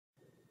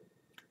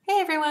Hey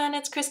everyone,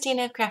 it's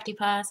Kristina of Crafty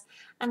Paws.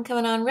 I'm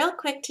coming on real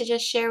quick to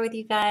just share with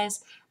you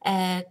guys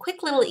a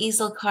quick little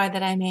easel card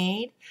that I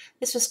made.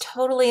 This was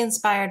totally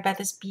inspired by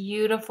this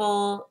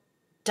beautiful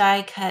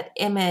die cut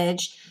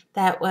image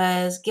that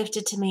was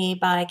gifted to me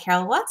by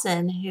Carol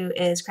Watson, who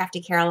is Crafty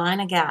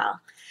Carolina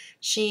Gal.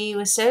 She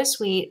was so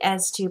sweet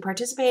as to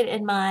participate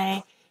in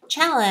my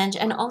challenge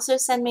and also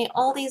send me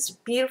all these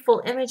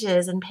beautiful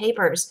images and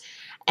papers.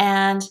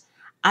 And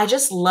I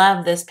just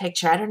love this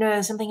picture. I don't know,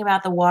 something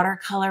about the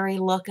watercolory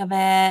look of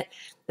it,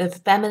 the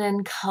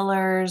feminine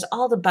colors,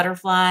 all the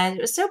butterflies.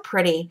 It was so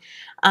pretty.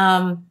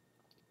 So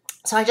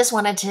I just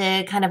wanted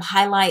to kind of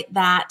highlight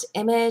that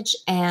image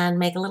and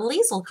make a little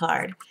easel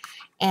card.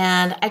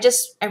 And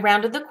I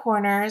rounded the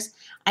corners.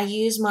 I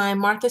used my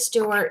Martha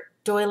Stewart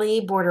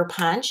doily border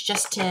punch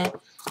just to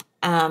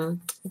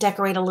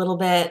decorate a little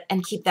bit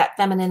and keep that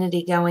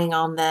femininity going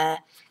on the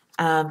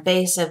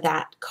base of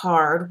that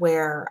card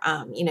where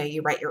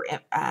you write your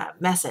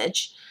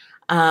message.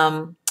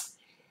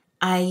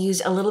 I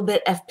use a little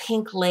bit of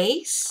pink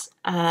lace.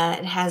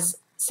 It has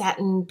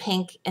satin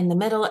pink in the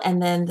middle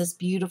and then this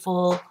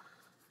beautiful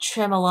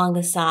trim along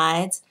the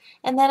sides.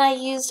 And then I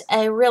used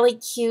a really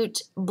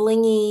cute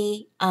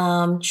blingy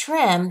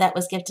trim that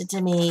was gifted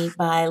to me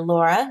by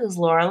Laura, who's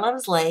Laura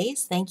Loves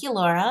Lace. Thank you,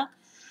 Laura.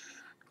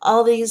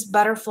 All these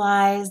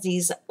butterflies,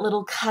 these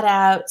little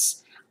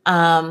cutouts,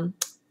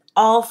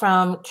 all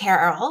from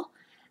Carol.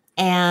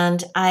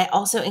 And I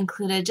also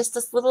included just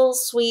this little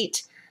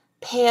sweet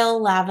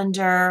pale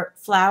lavender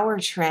flower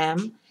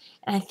trim.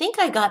 And I think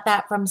I got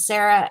that from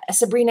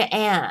Sabrina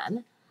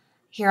Ann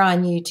here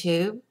on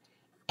YouTube.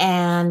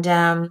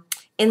 And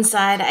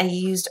inside I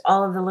used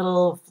all of the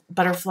little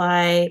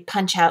butterfly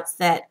punch outs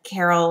that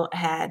Carol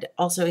had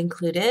also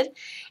included.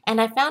 And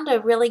I found a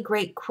really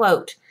great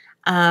quote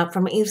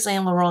from Yves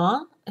Saint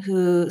Laurent,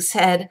 who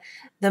said,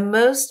 "The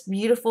most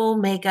beautiful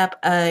makeup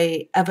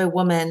of a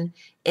woman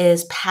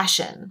is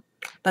passion,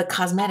 but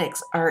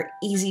cosmetics are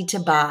easy to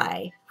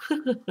buy."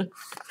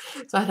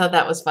 So I thought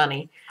that was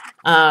funny.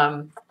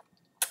 I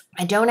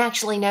don't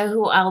actually know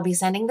who I'll be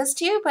sending this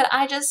to, but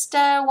I just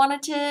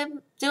wanted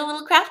to do a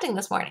little crafting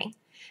this morning.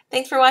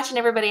 Thanks for watching,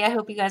 everybody. I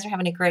hope you guys are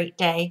having a great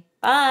day.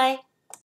 Bye.